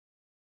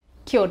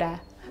Kia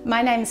ora.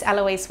 My name is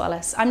Eloise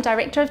Wallace. I'm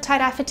Director of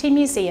Tairāwhiti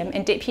Museum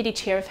and Deputy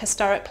Chair of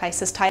Historic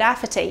Places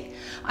Tairāwhiti.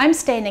 I'm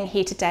standing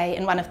here today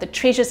in one of the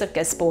treasures of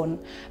Gisborne,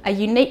 a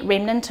unique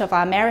remnant of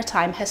our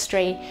maritime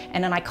history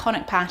and an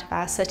iconic part of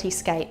our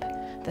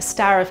cityscape, the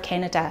Star of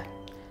Canada.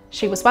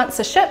 She was once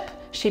a ship,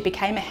 she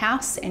became a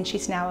house, and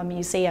she's now a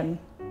museum.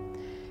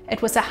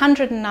 It was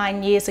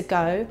 109 years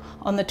ago,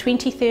 on the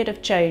 23rd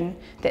of June,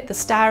 that the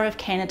Star of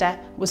Canada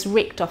was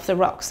wrecked off the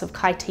rocks of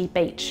Kaiti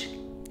Beach.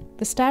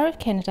 The Star of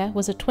Canada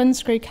was a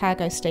twin-screw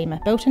cargo steamer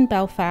built in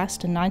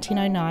Belfast in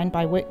 1909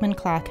 by Workman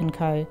Clark &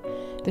 Co.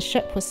 The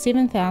ship was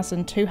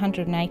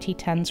 7,280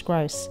 tonnes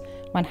gross,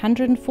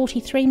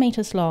 143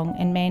 metres long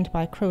and manned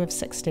by a crew of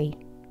 60.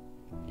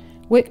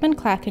 Workman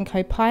Clark &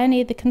 Co.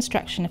 pioneered the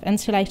construction of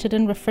insulated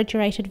and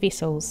refrigerated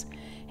vessels,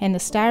 and the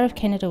Star of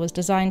Canada was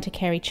designed to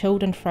carry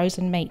chilled and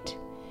frozen meat.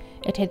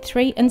 It had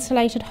 3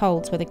 insulated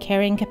holds with a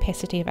carrying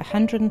capacity of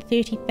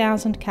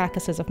 130,000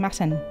 carcasses of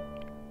mutton.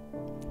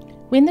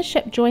 When the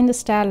ship joined the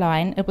Star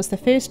Line, it was the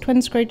first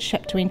twin-screwed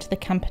ship to enter the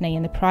company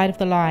and the pride of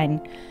the line.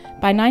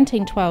 By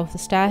 1912, the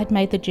Star had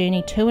made the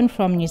journey to and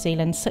from New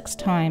Zealand 6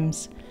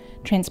 times,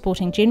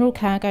 transporting general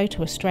cargo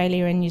to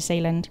Australia and New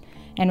Zealand,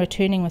 and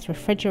returning with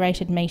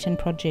refrigerated meat and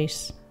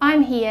produce.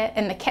 I'm here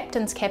in the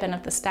captain's cabin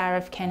of the Star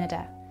of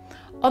Canada.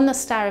 On the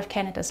Star of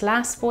Canada's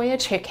last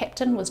voyage, her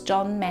captain was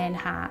John Man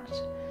Hart.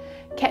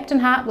 Captain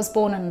Hart was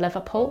born in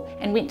Liverpool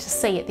and went to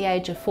sea at the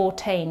age of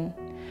 14.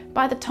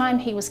 By the time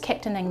he was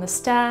captaining the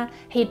Star,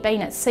 he'd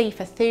been at sea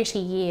for 30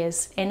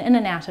 years and in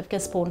and out of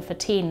Gisborne for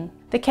 10.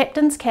 The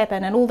captain's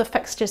cabin and all the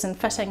fixtures and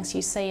fittings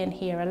you see in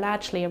here are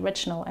largely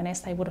original and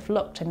as they would have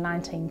looked in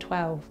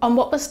 1912. On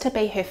what was to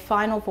be her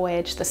final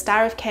voyage, the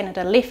Star of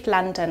Canada left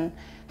London,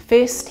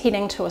 first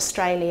heading to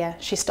Australia.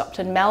 She stopped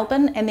in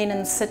Melbourne and then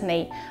in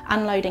Sydney,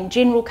 unloading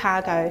general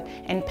cargo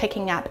and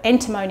picking up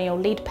antimonial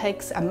lead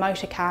pigs, a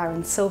motor car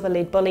and silver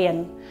lead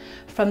bullion.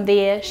 From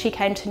there she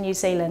came to New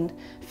Zealand,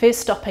 first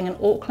stopping in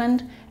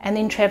Auckland and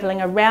then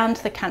travelling around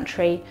the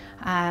country,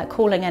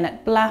 calling in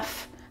at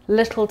Bluff,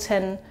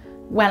 Lyttelton,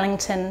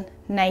 Wellington,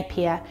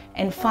 Napier,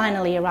 and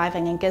finally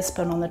arriving in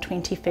Gisborne on the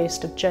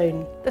 21st of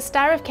June. The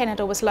Star of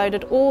Canada was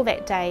loaded all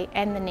that day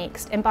and the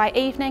next, and by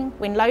evening,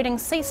 when loading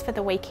ceased for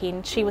the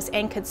weekend, she was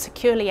anchored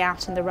securely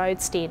out in the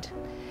roadstead.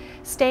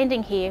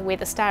 Standing here where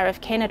the Star of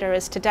Canada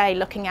is today,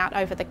 looking out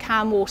over the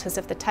calm waters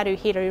of the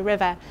Taruheru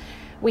River,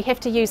 we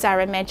have to use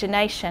our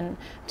imagination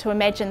to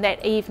imagine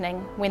that evening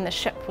when the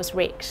ship was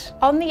wrecked.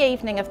 On the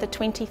evening of the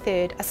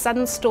 23rd, a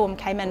sudden storm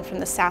came in from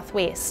the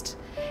southwest.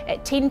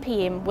 At 10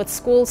 p.m, with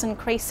squalls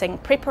increasing,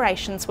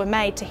 preparations were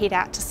made to head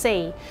out to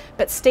sea,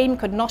 but steam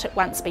could not at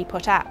once be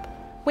put up.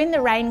 When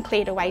the rain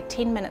cleared away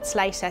 10 minutes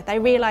later, they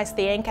realised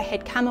the anchor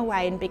had come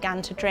away and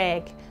begun to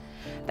drag.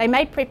 They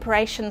made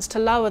preparations to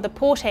lower the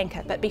port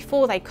anchor, but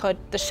before they could,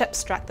 the ship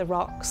struck the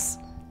rocks.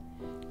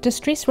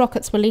 Distress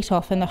rockets were let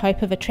off in the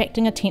hope of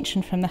attracting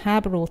attention from the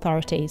harbour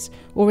authorities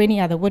or any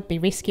other would-be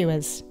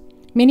rescuers.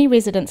 Many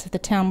residents of the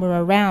town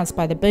were aroused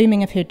by the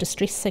booming of her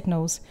distress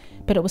signals,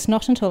 but it was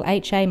not until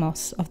H.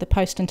 Amos of the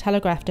Post and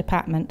Telegraph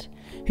Department,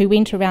 who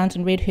went around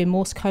and read her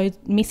Morse code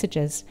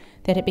messages,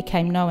 that it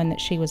became known that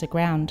she was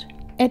aground.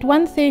 At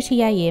 1:30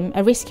 a.m,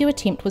 a rescue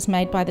attempt was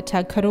made by the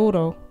tug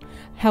Taruheru.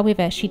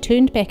 However, she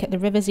turned back at the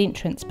river's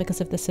entrance because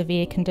of the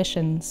severe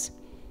conditions.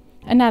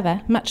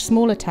 Another, much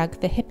smaller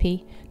tug, the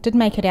Hippie, did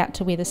make it out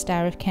to where the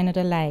Star of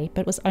Canada lay,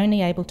 but was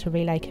only able to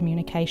relay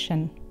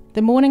communication.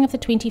 The morning of the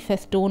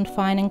 25th dawned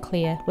fine and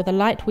clear, with a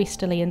light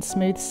westerly and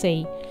smooth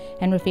sea,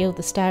 and revealed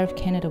the Star of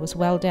Canada was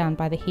well down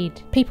by the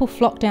head. People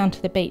flocked down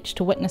to the beach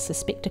to witness the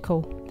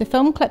spectacle. The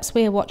film clips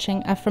we are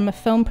watching are from a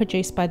film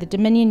produced by the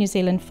Dominion New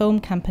Zealand Film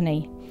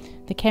Company.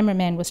 The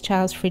cameraman was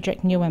Charles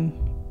Frederick Newham.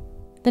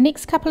 The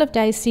next couple of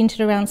days centred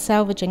around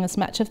salvaging as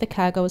much of the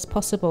cargo as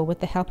possible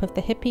with the help of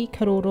the Hippie,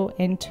 Karoro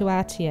and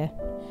Tuatea.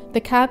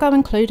 The cargo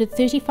included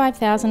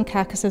 35,000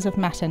 carcasses of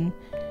mutton,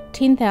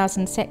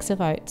 10,000 sacks of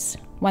oats,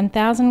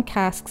 1,000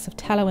 casks of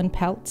tallow and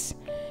pelts,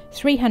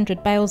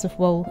 300 bales of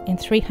wool and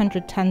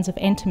 300 tonnes of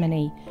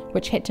antimony,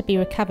 which had to be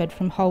recovered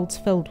from holds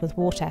filled with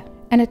water.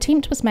 An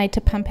attempt was made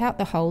to pump out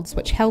the holds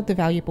which held the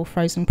valuable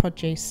frozen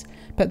produce,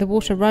 but the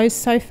water rose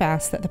so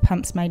fast that the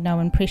pumps made no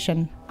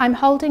impression. I'm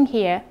holding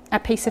here a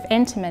piece of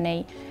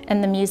antimony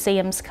in the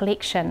museum's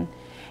collection.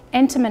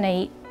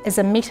 Antimony is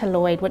a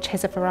metalloid which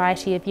has a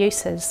variety of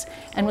uses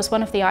and was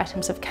one of the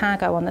items of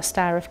cargo on the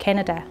Star of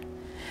Canada.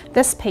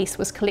 This piece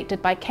was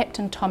collected by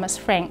Captain Thomas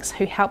Franks,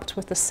 who helped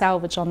with the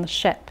salvage on the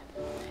ship.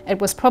 It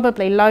was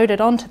probably loaded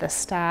onto the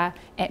Star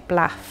at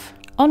Bluff.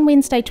 On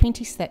Wednesday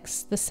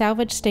 26, the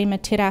salvage steamer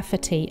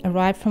Tairāwhiti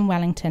arrived from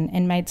Wellington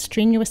and made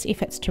strenuous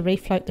efforts to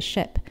refloat the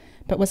ship,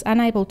 but was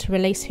unable to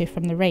release her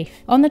from the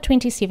reef. On the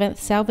 27th,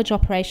 salvage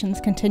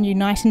operations continued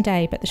night and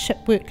day, but the ship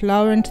worked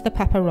lower into the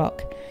Papa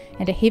Rock,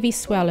 and a heavy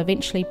swell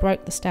eventually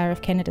broke the Star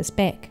of Canada's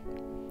back.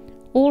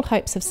 All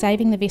hopes of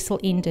saving the vessel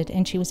ended,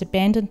 and she was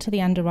abandoned to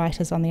the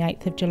underwriters on the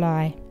 8th of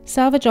July.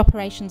 Salvage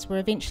operations were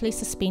eventually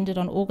suspended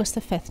on August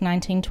 5,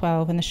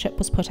 1912, and the ship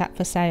was put up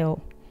for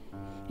sale.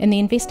 In the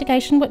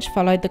investigation which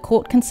followed, the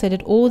court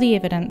considered all the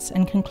evidence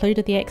and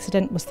concluded the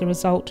accident was the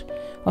result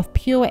of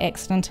pure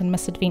accident and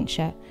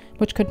misadventure,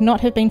 which could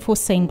not have been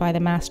foreseen by the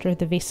master of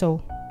the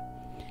vessel.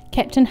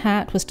 Captain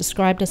Hart was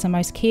described as a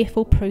most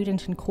careful,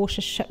 prudent and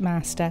cautious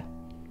shipmaster.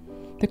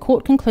 The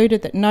court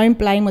concluded that no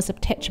blame was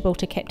attachable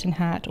to Captain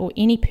Hart or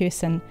any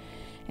person,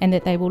 and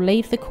that they will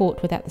leave the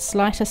court without the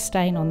slightest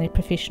stain on their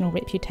professional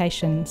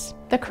reputations.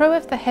 The crew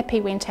of the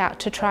Hippie went out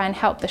to try and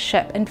help the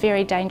ship in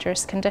very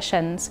dangerous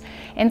conditions,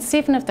 and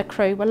 7 of the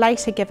crew were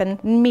later given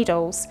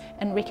medals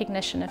in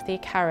recognition of their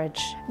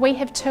courage. We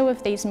have 2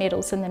 of these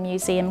medals in the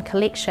museum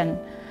collection,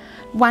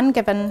 one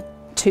given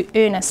to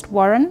Ernest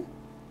Warren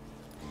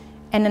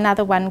and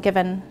another one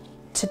given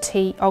to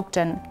T.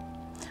 Ogden.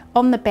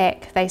 On the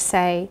back they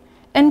say,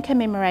 "In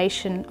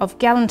commemoration of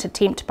gallant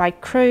attempt by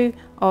crew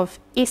of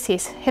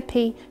SS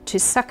Hippie to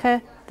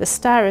succour the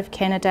Star of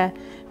Canada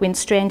when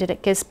stranded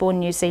at Gisborne,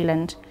 New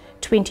Zealand,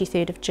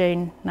 23rd of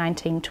June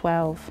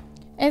 1912.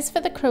 As for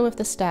the crew of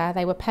the Star,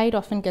 they were paid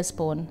off in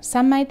Gisborne.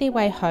 Some made their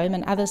way home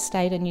and others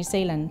stayed in New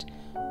Zealand.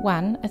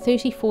 One, a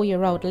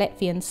 34-year-old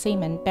Latvian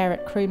seaman,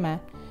 Barrett Krumer,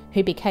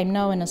 who became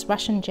known as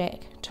Russian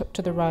Jack, took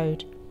to the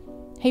road.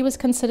 He was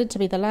considered to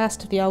be the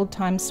last of the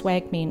old-time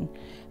swag men,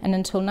 and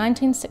until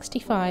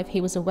 1965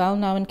 he was a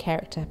well-known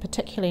character,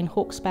 particularly in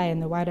Hawke's Bay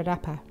and the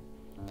Wairarapa.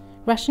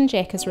 Russian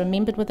Jack is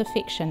remembered with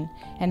affection,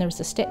 and there is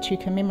a statue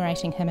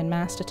commemorating him in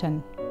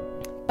Masterton.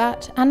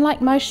 But,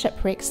 unlike most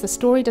shipwrecks, the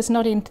story does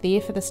not end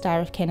there for the Star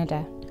of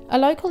Canada. A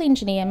local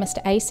engineer, Mr.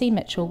 A.C.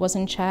 Mitchell, was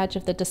in charge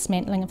of the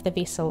dismantling of the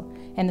vessel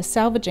and the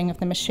salvaging of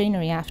the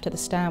machinery after the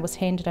Star was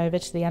handed over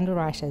to the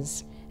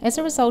underwriters. As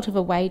a result of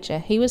a wager,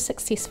 he was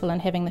successful in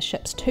having the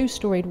ship's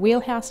 2-storied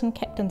wheelhouse and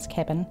captain's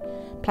cabin,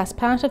 plus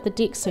part of the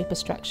deck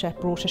superstructure,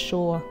 brought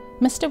ashore.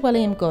 Mr.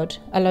 William Good,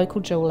 a local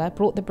jeweller,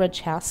 brought the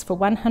bridge house for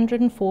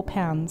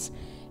 £104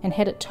 and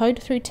had it towed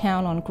through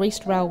town on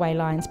greased railway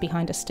lines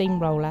behind a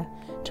steamroller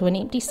to an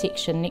empty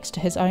section next to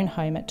his own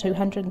home at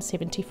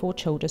 274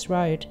 Childers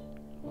Road.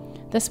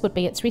 This would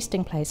be its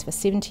resting place for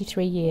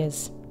 73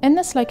 years. In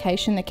this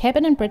location, the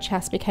cabin and bridge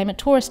house became a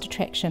tourist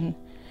attraction,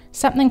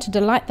 something to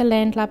delight the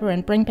landlubber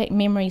and bring back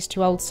memories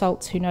to old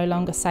salts who no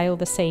longer sail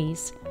the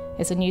seas,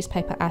 as a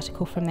newspaper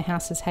article from the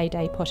house's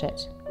heyday put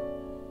it.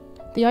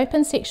 The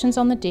open sections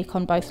on the deck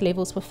on both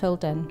levels were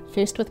filled in,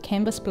 first with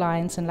canvas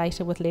blinds and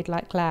later with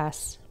lead-like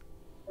glass.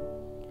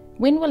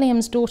 When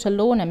William's daughter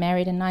Lorna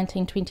married in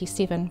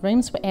 1927,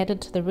 rooms were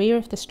added to the rear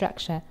of the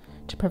structure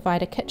to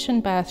provide a kitchen,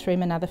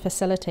 bathroom and other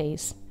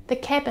facilities. The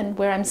cabin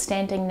where I'm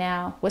standing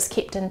now was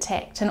kept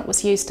intact and it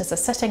was used as a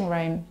sitting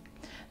room.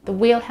 The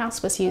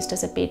wheelhouse was used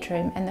as a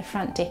bedroom and the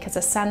front deck as a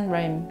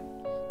sunroom.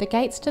 The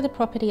gates to the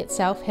property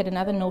itself had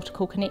another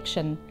nautical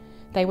connection.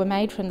 They were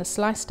made from the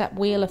sliced up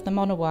wheel of the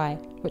Monowai,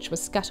 which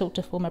was scuttled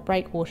to form a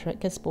breakwater at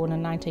Gisborne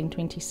in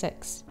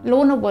 1926.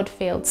 Lorna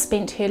Woodfield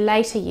spent her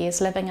later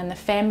years living in the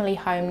family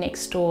home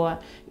next door,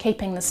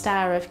 keeping the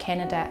Star of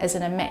Canada as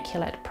an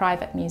immaculate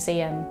private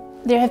museum.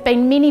 There have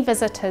been many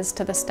visitors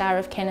to the Star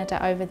of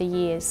Canada over the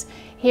years.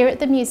 Here at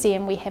the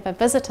museum we have a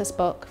visitor's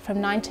book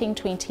from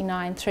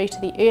 1929 through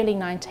to the early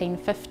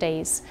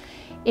 1950s.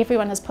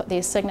 Everyone has put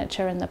their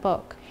signature in the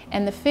book,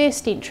 and the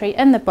first entry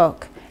in the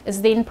book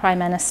is then Prime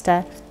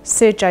Minister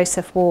Sir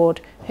Joseph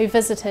Ward, who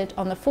visited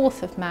on the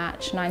 4th of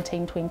March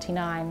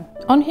 1929.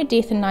 On her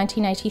death in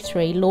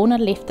 1983, Lorna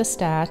left the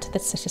Star to the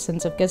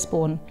citizens of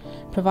Gisborne,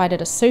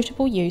 provided a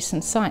suitable use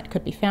and site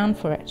could be found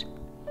for it.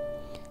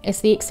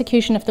 As the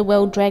execution of the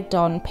will dragged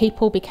on,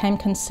 people became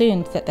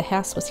concerned that the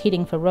house was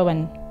heading for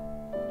ruin.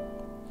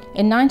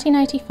 In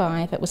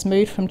 1985, it was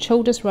moved from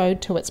Childers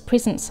Road to its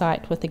present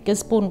site, with the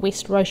Gisborne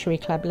West Rotary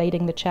Club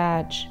leading the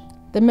charge.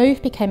 The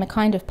move became a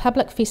kind of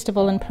public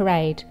festival and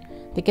parade,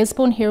 the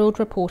Gisborne Herald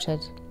reported.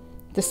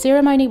 The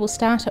ceremony will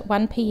start at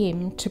 1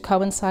 p.m. to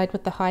coincide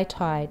with the high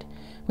tide,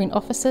 when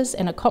officers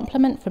and a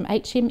complement from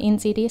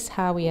HMNZS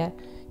Hawea,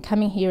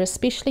 coming here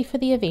especially for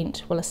the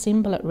event, will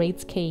assemble at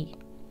Reed's Quay.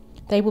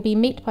 They will be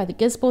met by the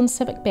Gisborne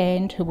Civic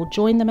Band, who will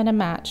join them in a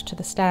march to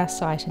the Star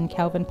site in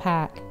Kelvin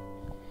Park.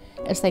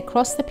 As they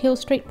cross the Peel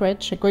Street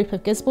Bridge, a group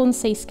of Gisborne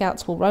Sea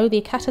Scouts will row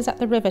their cutters up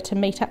the river to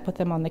meet up with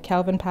them on the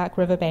Kelvin Park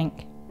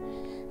riverbank.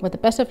 With a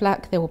bit of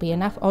luck, there will be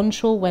enough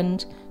onshore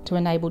wind to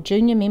enable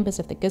junior members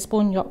of the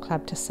Gisborne Yacht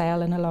Club to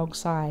sail in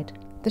alongside.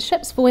 The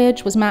ship's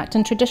voyage was marked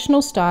in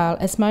traditional style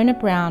as Mona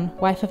Brown,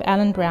 wife of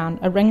Alan Brown,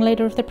 a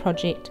ringleader of the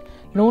project,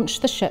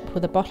 launched the ship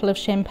with a bottle of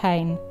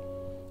champagne.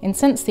 And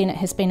since then it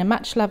has been a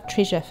much-loved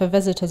treasure for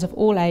visitors of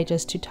all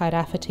ages to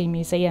Tairāwhiti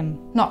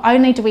Museum. Not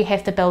only do we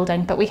have the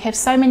building, but we have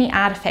so many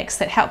artefacts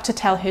that help to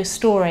tell her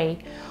story.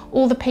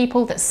 All the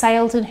people that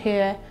sailed in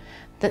her,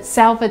 that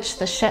salvaged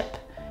the ship,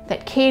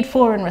 that cared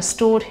for and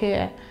restored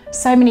her.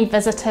 So many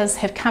visitors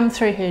have come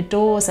through her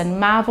doors and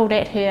marvelled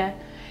at her.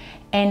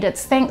 And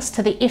it's thanks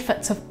to the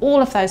efforts of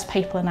all of those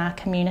people in our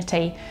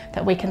community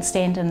that we can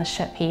stand in the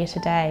ship here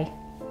today.